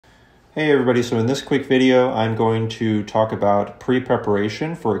Hey everybody, so in this quick video, I'm going to talk about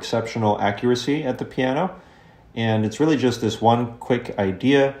pre-preparation for exceptional accuracy at the piano. And it's really just this one quick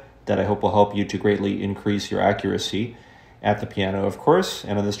idea that I hope will help you to greatly increase your accuracy at the piano, of course.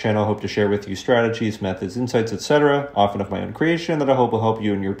 And on this channel, I hope to share with you strategies, methods, insights, etc., often of my own creation that I hope will help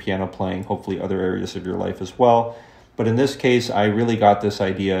you in your piano playing, hopefully other areas of your life as well. But in this case, I really got this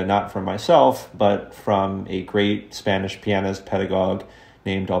idea not from myself, but from a great Spanish pianist, pedagogue,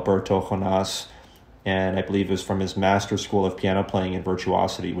 named Alberto Jonas, and I believe it was from his master school of piano playing and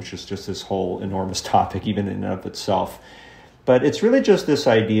virtuosity, which is just this whole enormous topic even in and of itself. But it's really just this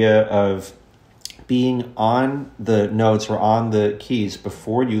idea of being on the notes or on the keys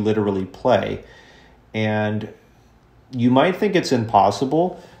before you literally play. And you might think it's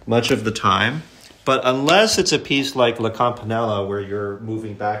impossible much of the time, but unless it's a piece like La Campanella where you're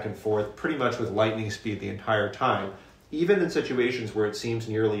moving back and forth pretty much with lightning speed the entire time, even in situations where it seems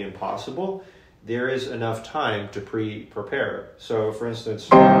nearly impossible, there is enough time to prepare. So for instance,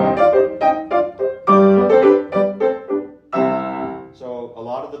 so a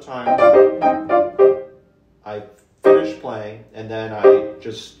lot of the time I finish playing and then I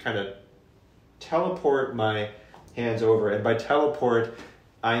just kind of teleport my hands over. And by teleport,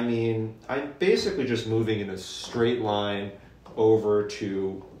 I mean, I'm basically just moving in a straight line over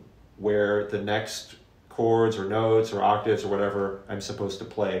to where the next chords or notes or octaves or whatever I'm supposed to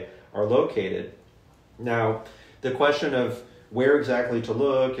play are located. Now, the question of where exactly to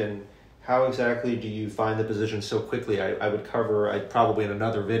look and how exactly do you find the position so quickly, I would cover probably in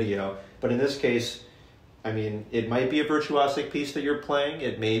another video. But in this case, I mean, it might be a virtuosic piece that you're playing.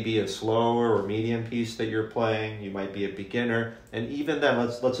 It may be a slower or medium piece that you're playing. You might be a beginner. And even then,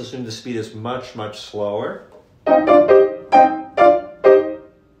 let's assume the speed is much, much slower.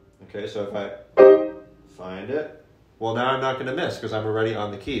 Okay, so if I find it, well, now I'm not going to miss because I'm already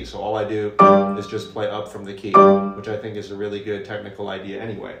on the key. So all I do is just play up from the key, which I think is a really good technical idea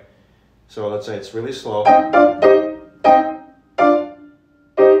anyway. So let's say it's really slow. And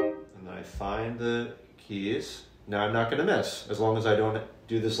then I find the keys. Now I'm not going to miss as long as I don't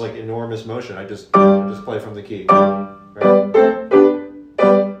do this like enormous motion. I just play from the key. Right?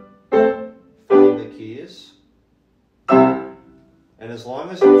 Find the keys. And as long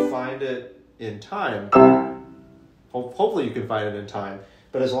as you find it in time, hopefully you can find it in time,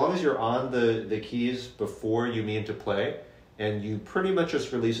 but as long as you're on the keys before you mean to play and you pretty much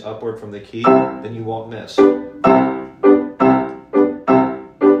just release upward from the key, then you won't miss.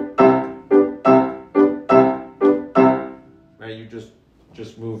 Right? You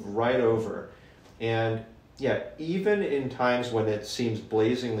just move right over. And yeah, even in times when it seems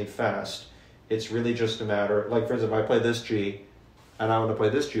blazingly fast, it's really just a matter, like for instance, if I play this G and I want to play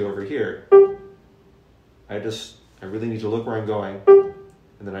this G over here, I really need to look where I'm going,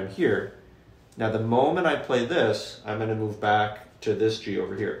 and then I'm here. Now, the moment I play this, I'm going to move back to this G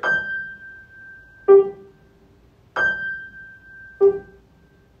over here.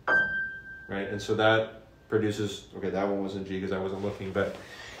 Right, and so that produces, okay, that one wasn't G because I wasn't looking, but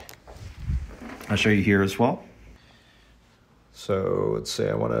I'll show you here as well. So let's say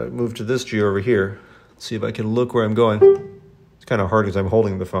I want to move to this G over here. Let's see if I can look where I'm going. It's kind of hard because I'm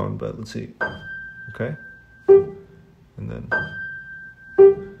holding the phone, but let's see. Okay. And then,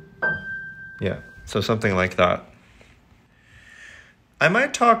 yeah, so something like that. I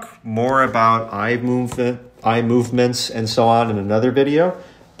might talk more about eye movements and so on in another video,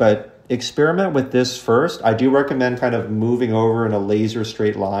 but experiment with this first. I do recommend kind of moving over in a laser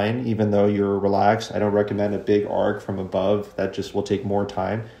straight line, even though you're relaxed. I don't recommend a big arc from above. That just will take more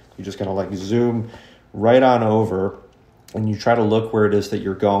time. You just kind of like zoom right on over and you try to look where it is that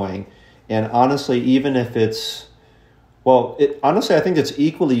you're going. And honestly, even if it's, well, honestly, I think it's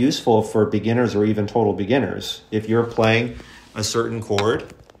equally useful for beginners or even total beginners. If you're playing a certain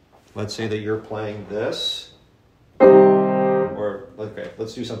chord, let's say that you're playing this, or, okay,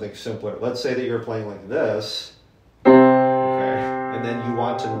 let's do something simpler. Let's say that you're playing like this, okay, and then you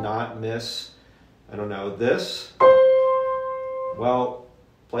want to not miss, I don't know, this. Well,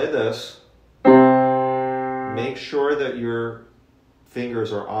 play this. Make sure that your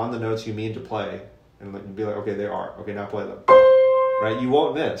fingers are on the notes you mean to play. And be like, okay, they are. Okay, now play them. Right? You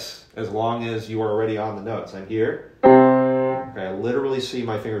won't miss as long as you are already on the notes. I'm here. Okay, I literally see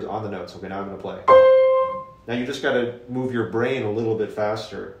my fingers on the notes. Okay, now I'm going to play. Now you just got to move your brain a little bit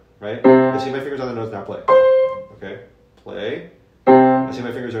faster, right? I see my fingers on the notes, now play. Okay, play. I see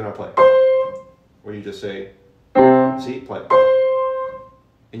my fingers are now play. Or you just say, see, play.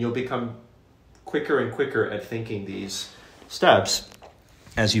 And you'll become quicker and quicker at thinking these steps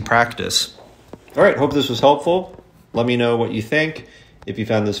as you practice. All right, hope this was helpful. Let me know what you think. If you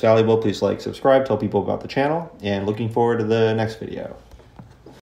found this valuable, please like, subscribe, tell people about the channel, and looking forward to the next video.